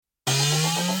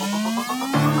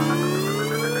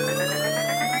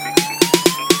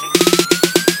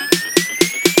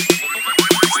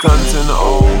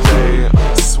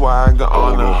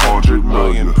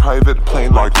in private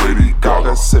plane like Lady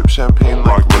Gaga. Sip champagne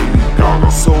like Lady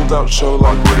Gaga. Sold out show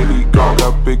like Lady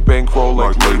Gaga. Big bankroll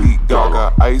like Lady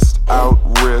Gaga. Iced out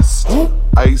wrist,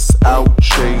 ice out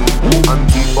chain. I'm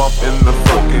deep up in the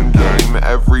fucking game.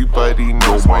 Everybody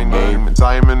knows my name.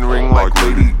 Diamond ring like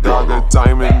Lady Gaga.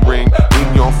 Diamond ring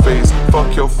in your face.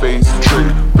 Fuck your face, trick,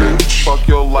 bitch. Fuck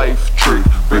your life, trick,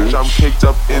 bitch. I'm caked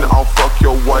up in I'll fuck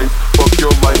your wife. Fuck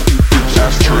your life, you bitch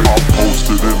ass trick. I'm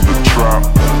posted in the trap,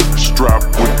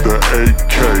 strapped with the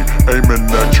AK, aiming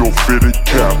at your fitted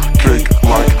cap. Cake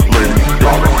like Lady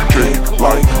Gaga, cake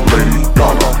like Lady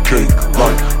Gaga, cake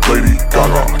like Lady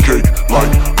Gaga, cake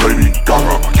like Lady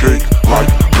Gaga, cake like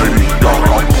Lady Gaga.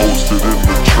 I'm posted in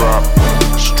the trap,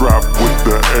 strapped with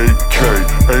the AK,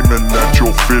 aiming at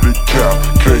your fitted cap.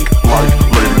 Cake like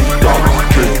Lady Gaga,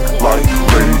 cake like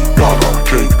Lady Gaga,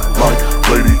 cake like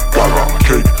Lady Gaga,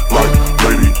 cake like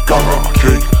Lady Gaga,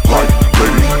 cake like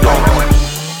Lady Gaga.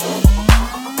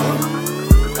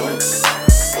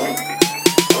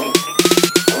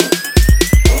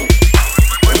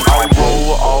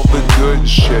 Good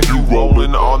shit, you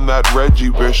rollin' on that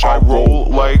Reggie bitch. I roll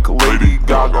like Lady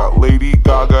Gaga, Lady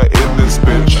Gaga in this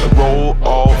bitch. Roll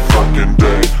all fucking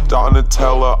day.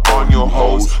 Donatella on your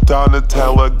hoes.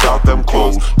 Donatella got them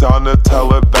clothes.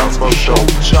 Donatella, that's for show.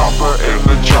 Chopper in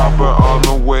the chopper on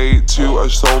the way to a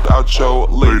sold out show.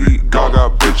 Lady Gaga,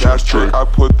 bitch ass trick. I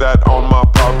put that on my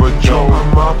Papa Joe.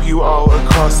 I mop you all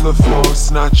across the floor.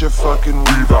 Snatch your fucking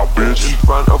weave out, bitch. In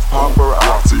front of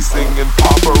paparazzi, singing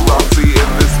paparazzi in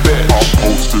this bitch. I'm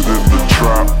posted in the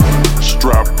trap,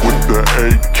 strapped with the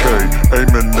AK,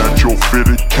 aiming at your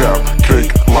fitted cap.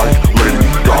 Cake like Lady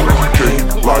Gaga, cake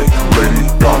like Lady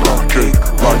Gaga, cake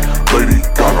like Lady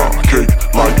Gaga, cake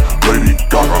like Lady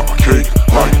Gaga, cake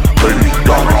like Lady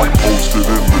Gaga. I'm posted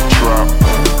in the trap,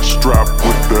 strapped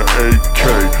with the AK,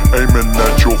 aiming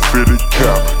at your fitted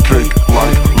cap. Cake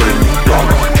like Lady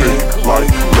Gaga, cake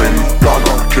like Lady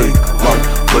Gaga, cake like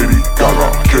Lady Gaga,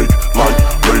 cake like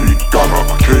Lady Gaga,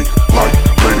 cake like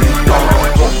Lady Gaga.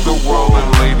 Fuck the world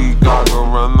and Lady Gaga.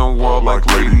 Run the world like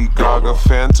Lady Gaga.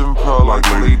 Phantom Pro like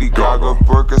Lady Gaga.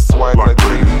 Burka swipe like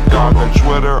Lady Gaga.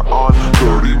 Twitter on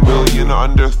 30 million,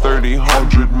 under 30,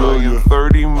 100 million,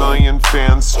 30 million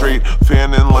fans straight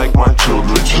fanning like my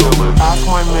children chillin'. Ask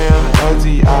my man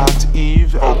Eddie at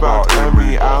Eve about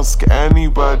Emmy. Ask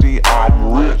anybody,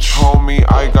 I'm rich, homie,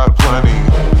 I got plenty.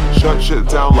 Shut shit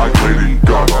down like Lady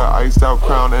Gaga. Iced out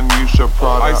crown and you should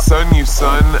Prada. I son you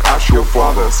son, ask your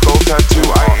father. Skull tattoo,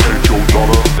 I hate your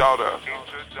daughter.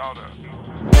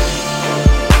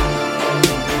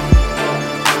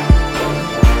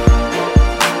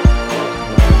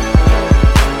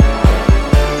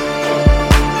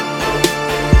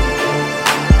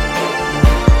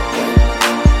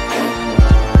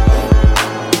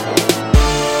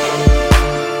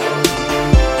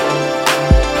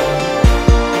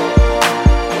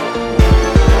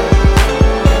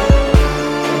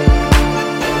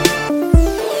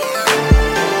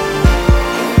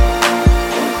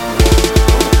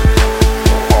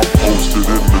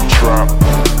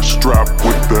 Strapped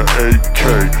with the AK,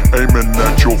 aiming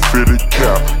at your fitted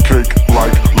cap. Cake